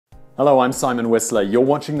Hello, I'm Simon Whistler. You're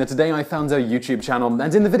watching the Today I Found Out YouTube channel,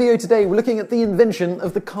 and in the video today we're looking at the invention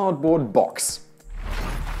of the cardboard box.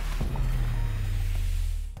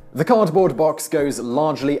 The cardboard box goes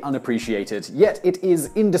largely unappreciated, yet it is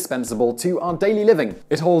indispensable to our daily living.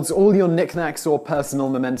 It holds all your knickknacks or personal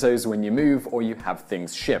mementos when you move or you have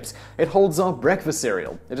things shipped. It holds our breakfast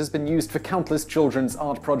cereal. It has been used for countless children's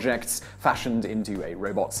art projects, fashioned into a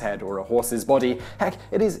robot's head or a horse's body. Heck,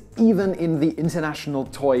 it is even in the International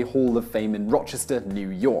Toy Hall of Fame in Rochester, New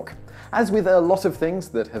York. As with a lot of things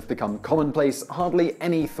that have become commonplace, hardly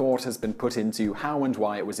any thought has been put into how and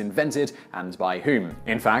why it was invented and by whom.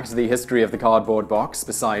 In fact, the history of the cardboard box,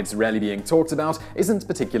 besides rarely being talked about, isn't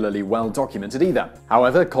particularly well documented either.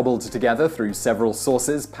 However, cobbled together through several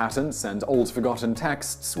sources, patents, and old forgotten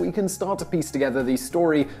texts, we can start to piece together the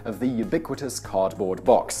story of the ubiquitous cardboard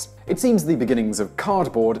box. It seems the beginnings of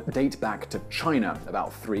cardboard date back to China,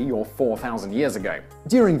 about 3,000 or 4,000 years ago.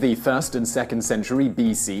 During the 1st and 2nd century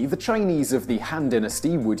BC, the Chinese of the Han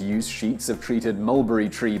Dynasty would use sheets of treated mulberry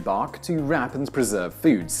tree bark to wrap and preserve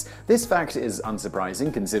foods. This fact is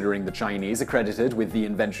unsurprising considering the Chinese are credited with the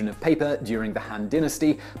invention of paper during the Han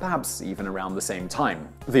Dynasty, perhaps even around the same time.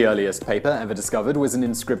 The earliest paper ever discovered was an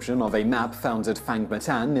inscription of a map found at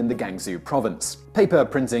Fangmatan in the Gansu province. Paper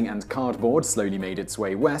printing and cardboard slowly made its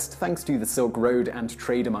way west thanks to the Silk Road and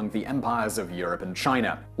trade among the empires of Europe and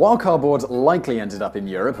China. While cardboard likely ended up in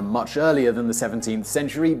Europe much earlier than the 17th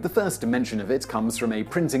century, the first mention of it comes from a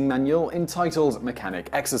printing manual entitled Mechanic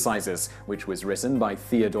Exercises, which was written by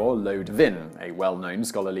Theodore Lode-Vin, a well-known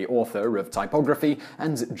scholarly author of typography,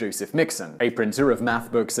 and Joseph Mixon, a printer of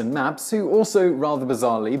math books and maps, who also rather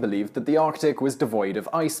bizarrely believed that the Arctic was devoid of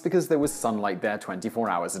ice because there was sunlight there 24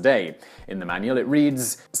 hours a day. In the manual it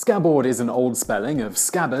reads, "Scabbard is an old spelling of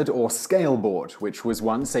scabbard or scaleboard, which was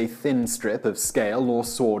once a thin strip of scale or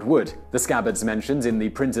sword wood. The scabbards mentioned in the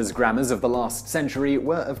printer's grammars of the last century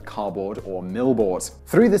were of cardboard or millboard."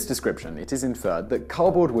 Through this description, it is inferred that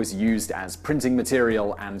cardboard was used as printing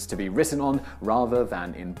material and to be written on rather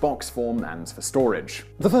than in box form and for storage.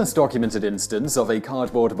 The first documented instance of a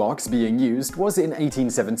cardboard box being used was in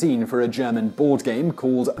 1817 for a German board game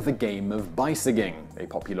called The Game of Bicycling, a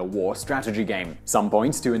popular war strategy game. Some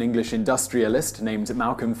point to an English industrialist named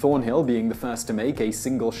Malcolm Thornhill being the first to make a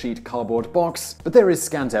single-sheet cardboard box, but there is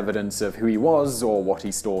scant evidence of who he was or what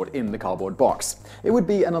he stored in the cardboard box. It would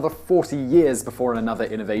be another 40 years before another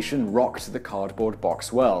innovation rocked the cardboard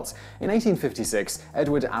box world. In 1856,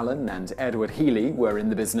 Edward Allen and Edward Healy were in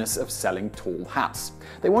the business of selling tall hats.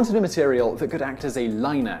 They wanted a material that could act as a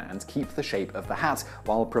liner and keep the shape of the hat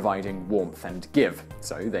while providing warmth and give,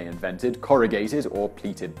 so they invented corrugated or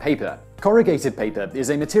pleated paper. Corrugated paper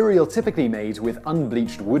is a material typically made with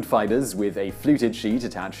unbleached wood fibers with a fluted sheet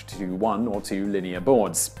attached to 1 or 2 linear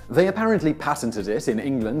boards. They apparently patented it in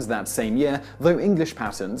England that same year, though English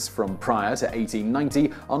patents from prior to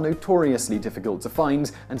 1890 are notoriously difficult to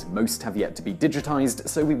find, and most have yet to be digitized,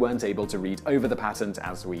 so we weren't able to read over the patent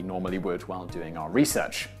as we normally would while doing our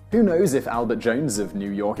research. Who knows if Albert Jones of New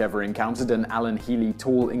York ever encountered an Allen Healy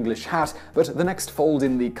tall English hat, but the next fold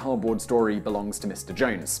in the cardboard story belongs to Mr.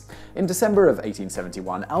 Jones. In December of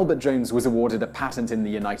 1871, Albert Jones was awarded a patent in the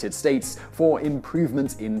United States for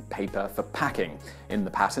improvement in paper for packing. In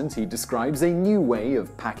the patent, he describes a new way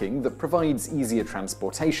of packing that provides easier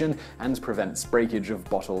transportation and prevents breakage of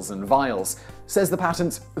bottles and vials. Says the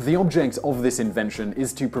patent, "The object of this invention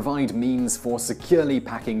is to provide means for securely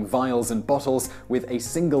packing vials and bottles with a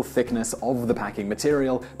single thickness of the packing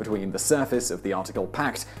material between the surface of the article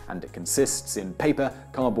packed, and it consists in paper,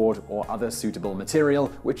 cardboard, or other suitable material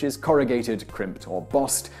which is corrugated, crimped, or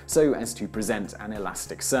bossed so as to present an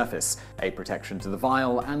elastic surface, a protection to the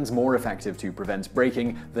vial, and more effective to prevent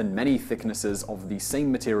breaking than many thicknesses of the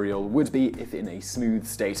same material would be if in a smooth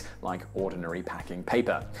state like ordinary packing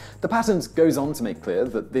paper." The patent goes on to make clear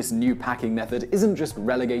that this new packing method isn't just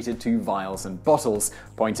relegated to vials and bottles,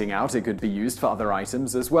 pointing out it could be used for other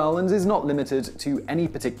items as well and is not limited to any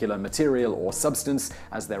particular material or substance,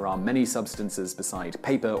 as there are many substances beside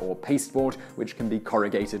paper or pasteboard which can be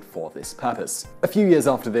corrugated for this purpose. A few years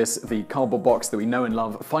after this, the cardboard box that we know and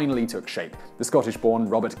love finally took shape. The Scottish-born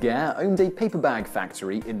Robert Gare owned a paper bag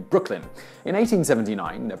factory in Brooklyn. In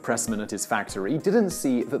 1879, a pressman at his factory didn't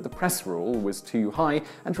see that the press rule was too high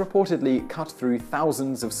and reportedly cut through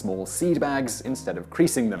thousands of small seed bags instead of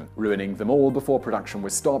creasing them, ruining them all before production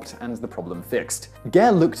was stopped and the problem fixed.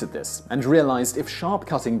 Gare looked at this and realized if sharp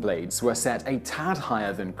cutting blades were set a tad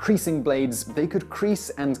higher than creasing blades, they could crease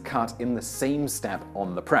and cut in the same step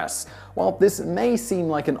on the press. While this may seem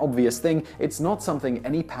like an obvious thing, it's not something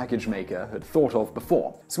any package maker had thought of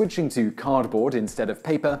before. Switching to cardboard instead of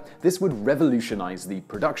paper, this would revolutionize the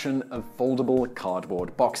production of foldable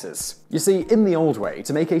cardboard boxes. You see, in the old way,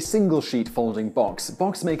 to make a single-sheet folding box,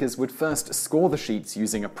 box makers would first score the sheets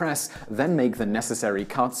using a press, then make the necessary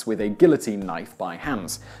cuts with a guillotine knife by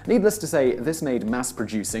hand. Needless to say, this made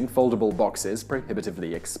mass-producing foldable boxes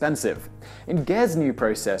prohibitively expensive. In Guerre's new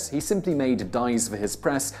process, he simply made dies for his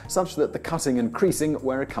press such that the cutting and creasing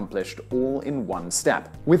were accomplished all in one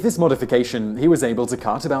step. With this modification, he was able to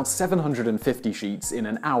cut about 750 sheets in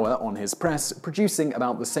an hour on his press, producing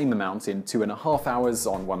about the same amount in 2.5 hours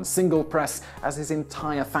on one single press as his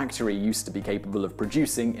entire factory used to be capable of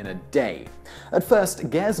producing in a day. At first,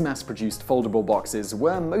 Guerre's mass-produced foldable boxes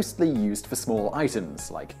were mostly used for small items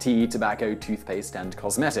like tea, tobacco, toothpaste, and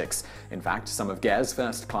cosmetics. In fact, some of Guerre's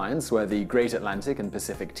first clients were the Great Atlantic and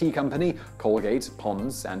Pacific Tea Company, Colgate,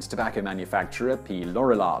 Pond's, and tobacco manufacturer P.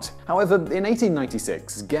 Lorillard. However, in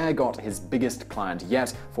 1896, Guerre got his biggest client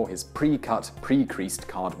yet for his pre-cut, pre-creased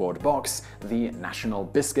cardboard box, the National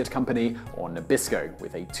Biscuit Company, or Nabisco,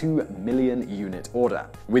 with a 2 million unit order.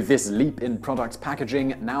 With this leap in product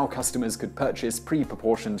packaging, now customers could purchase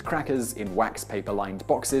pre-proportioned crackers in wax paper-lined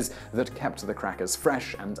boxes that kept the crackers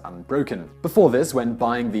fresh and unbroken. Before this, when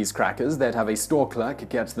buying these crackers, they'd have a store clerk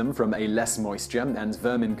get them from a less moisture and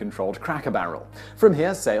vermin-controlled cracker barrel. From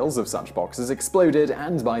here, sales of such boxes exploded,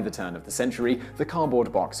 and by the turn of the century, the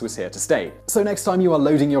cardboard box was here to stay. So next time you are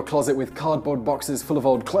loading your closet with cardboard boxes full of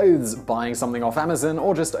old clothes, buying something off Amazon,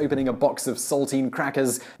 or just opening a box of saltine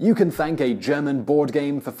crackers, you can thank a German board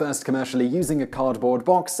game for first commercially using a cardboard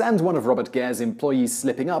box, and one of Robert Guerre's employees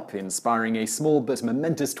slipping up, inspiring a small but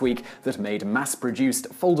momentous tweak that made mass-produced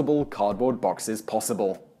foldable cardboard boxes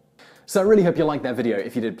possible. So I really hope you liked that video.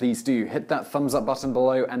 If you did, please do hit that thumbs up button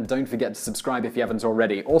below, and don't forget to subscribe if you haven't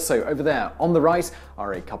already. Also, over there on the right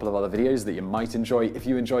are a couple of other videos that you might enjoy if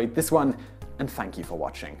you enjoyed this one, and thank you for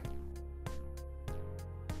watching.